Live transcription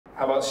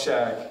How about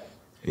Shaq?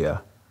 Yeah,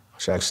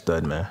 Shaq's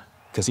stud, man,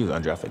 because he was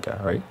an undrafted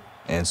guy, right?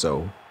 And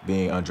so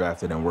being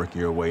undrafted and working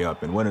your way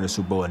up and winning the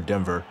Super Bowl in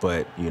Denver,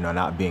 but, you know,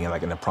 not being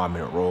like in a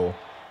prominent role,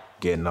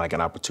 getting like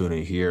an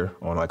opportunity here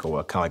on like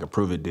a kind of like a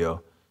prove-it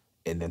deal,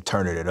 and then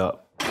turning it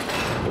up.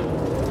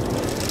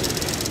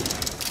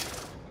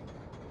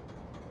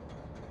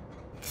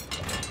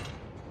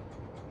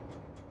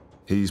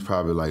 He's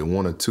probably like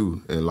one or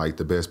two and like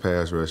the best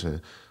pass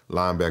rushing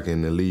linebacker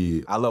in the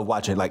league. I love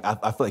watching, like, I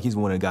feel like he's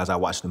one of the guys I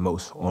watch the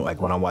most, like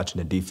when I'm watching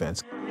the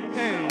defense.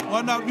 Hey,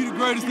 why not be the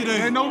greatest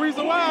today? Ain't no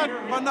reason why.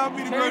 Why not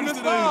be the greatest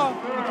today?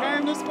 He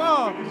came this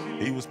far.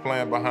 He was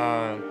playing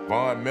behind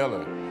Von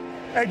Miller.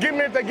 Hey, get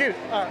me if they get it.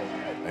 All right.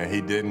 And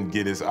he didn't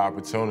get his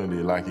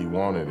opportunity like he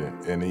wanted it.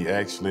 And he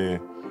actually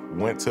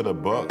went to the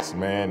Bucs,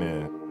 man,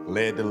 and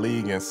led the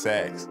league in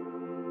sacks.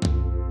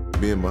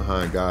 Being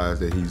behind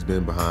guys that he's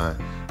been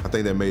behind, I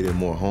think that made him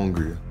more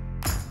hungry.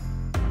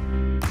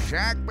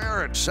 Shaq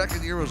Barrett,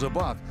 second year as a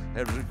Buck,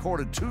 has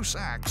recorded 2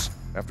 sacks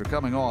after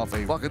coming off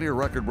a Buccaneer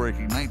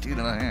record-breaking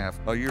 19.5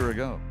 a year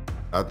ago.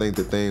 I think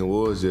the thing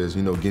was just,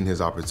 you know, getting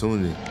his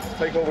opportunity.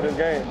 Take over this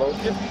game, bro.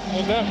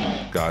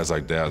 Guys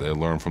like that, they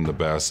learn from the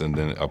best and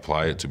then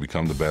apply it to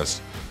become the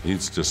best.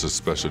 He's just a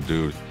special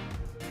dude.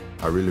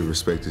 I really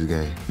respect his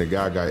game. The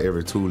guy got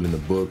every tool in the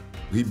book.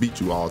 He beat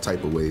you all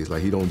type of ways.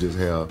 Like, he don't just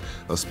have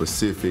a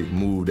specific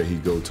move that he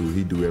go to.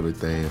 He do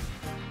everything.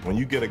 When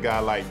you get a guy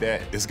like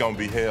that, it's gonna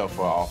be hell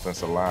for an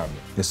offensive lineman.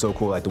 It's so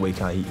cool, like the way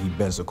he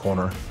bends the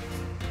corner.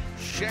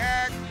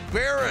 Shaq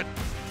Barrett.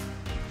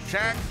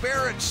 Shaq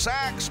Barrett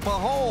sacks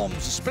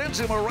Mahomes, spins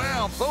him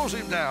around, throws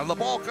him down. The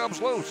ball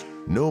comes loose.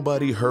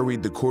 Nobody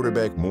hurried the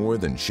quarterback more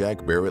than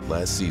Shaq Barrett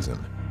last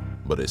season,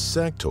 but his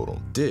sack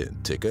total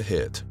did take a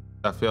hit.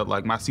 I felt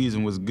like my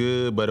season was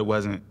good, but it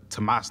wasn't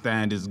to my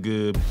standards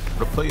good.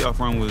 The playoff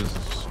run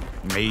was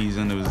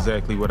amazing. It was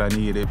exactly what I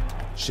needed.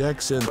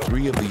 Shaq sent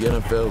 3 of the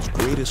NFL's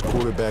greatest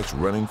quarterbacks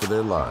running for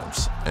their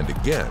lives, and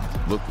again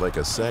looked like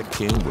a sack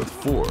king with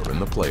 4 in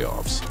the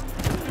playoffs.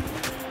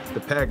 The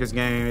Packers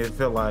game, it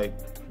felt like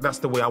that's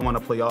the way I want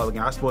to play all the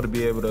game. I'm supposed to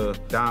be able to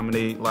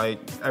dominate like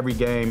every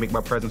game, make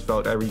my presence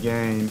felt every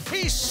game.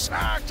 He's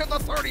sacked at the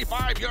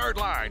 35-yard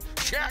line.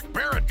 Shaq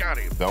Barrett got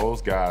him.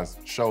 Those guys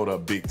showed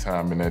up big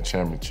time in that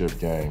championship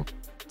game.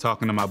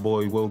 Talking to my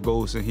boy Will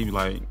Ghost, and he was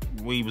like,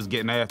 we was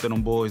getting after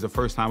them boys the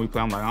first time we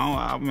played. I'm like,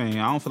 I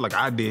don't feel like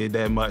I did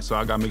that much, so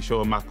I got to make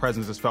sure my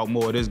presence has felt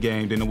more this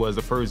game than it was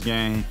the first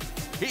game.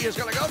 He is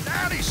going to go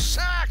down. He's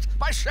sacked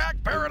by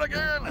Shaq Barrett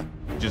again.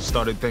 Just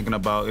started thinking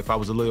about if I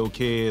was a little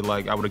kid,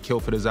 like I would have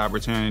killed for this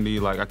opportunity.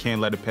 Like I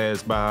can't let it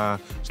pass by.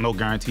 There's no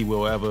guarantee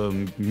we'll ever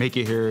make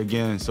it here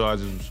again. So I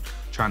just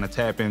trying to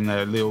tap in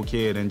that little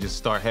kid and just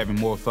start having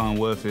more fun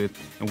with it.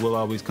 And Will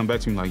always come back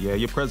to me like, yeah,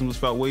 your presence was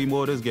felt way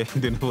more this game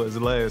than it was the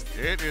last.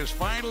 It is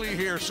finally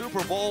here,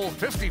 Super Bowl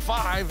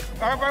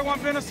 55. Everybody want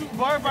to be in the Super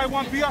Bowl. Everybody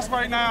want to be us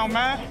right now,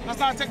 man. Let's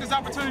not take this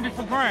opportunity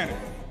for granted.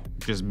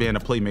 Just being a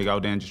playmaker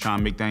out there and just trying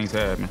to make things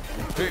happen.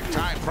 Big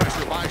time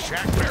pressure by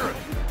Shaq Barrett.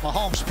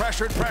 Mahomes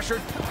pressured.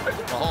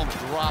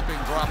 Mahomes dropping,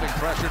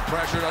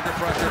 pressured, under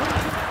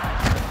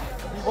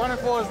pressure. He's running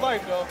for his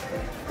life, though.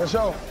 For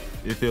sure.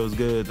 It feels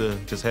good to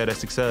just have that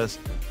success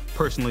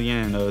personally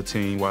and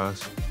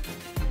team-wise.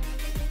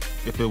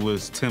 If it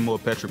was Tim or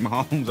Patrick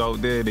Mahomes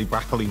out there, they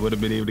probably would have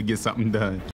been able to get something done.